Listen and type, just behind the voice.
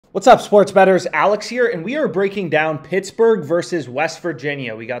What's up, sports bettors? Alex here, and we are breaking down Pittsburgh versus West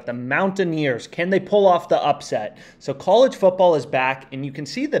Virginia. We got the Mountaineers. Can they pull off the upset? So college football is back, and you can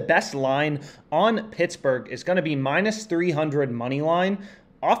see the best line on Pittsburgh is going to be minus 300 money line,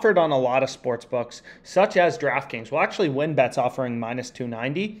 offered on a lot of sports books, such as DraftKings. Well, actually, WinBet's offering minus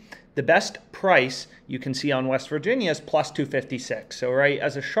 290. The best price you can see on West Virginia is plus 256. So, right,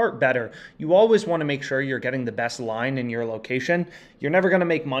 as a sharp bettor, you always want to make sure you're getting the best line in your location. You're never going to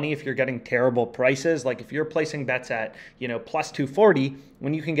make money if you're getting terrible prices. Like if you're placing bets at, plus 240,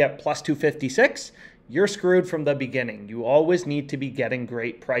 when you can get plus 256, you're screwed from the beginning. You always need to be getting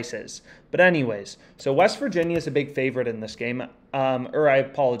great prices. But anyways, so West Virginia is a big favorite in this game,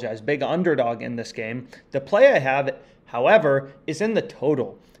 big underdog in this game. The play I have, however, is in the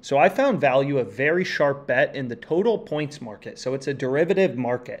total. So I found value a very sharp bet in the total points market. So it's a derivative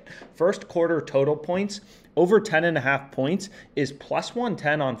market. First quarter total points over 10.5 points is plus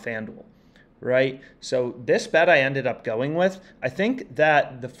 110 on FanDuel, right? So this bet I ended up going with. I think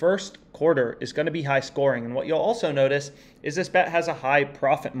that the first quarter is going to be high scoring. And what you'll also notice is this bet has a high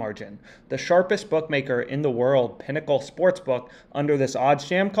profit margin. The sharpest bookmaker in the world, Pinnacle Sportsbook, under this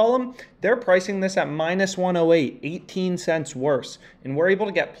OddsJam column, they're pricing this at minus 108, 18 cents worse. And we're able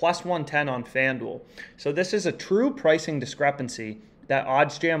to get plus 110 on FanDuel. So this is a true pricing discrepancy that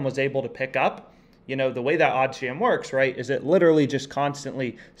OddsJam was able to pick up. The way that OddsJam works, right, is it literally just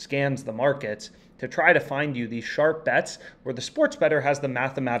constantly scans the markets to try to find you these sharp bets where the sports bettor has the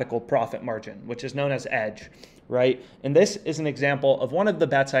mathematical profit margin, which is known as edge, right? And this is an example of one of the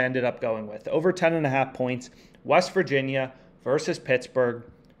bets I ended up going with. Over 10.5 points, West Virginia versus Pittsburgh,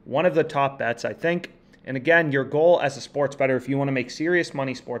 one of the top bets, I think. And again, your goal as a sports bettor, if you want to make serious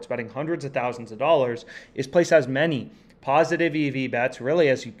money sports betting, hundreds of thousands of dollars, is place as many positive EV bets really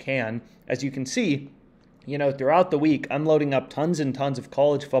as you can. As you can see, throughout the week, I'm loading up tons and tons of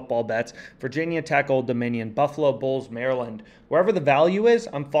college football bets. Virginia Tech, Old Dominion, Buffalo Bulls, Maryland. Wherever the value is,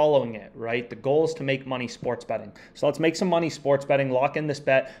 I'm following it, right? The goal is to make money sports betting. So let's make some money sports betting, lock in this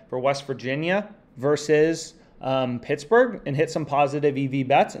bet for West Virginia versus Pittsburgh, and hit some positive EV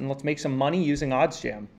bets, and let's make some money using OddsJam.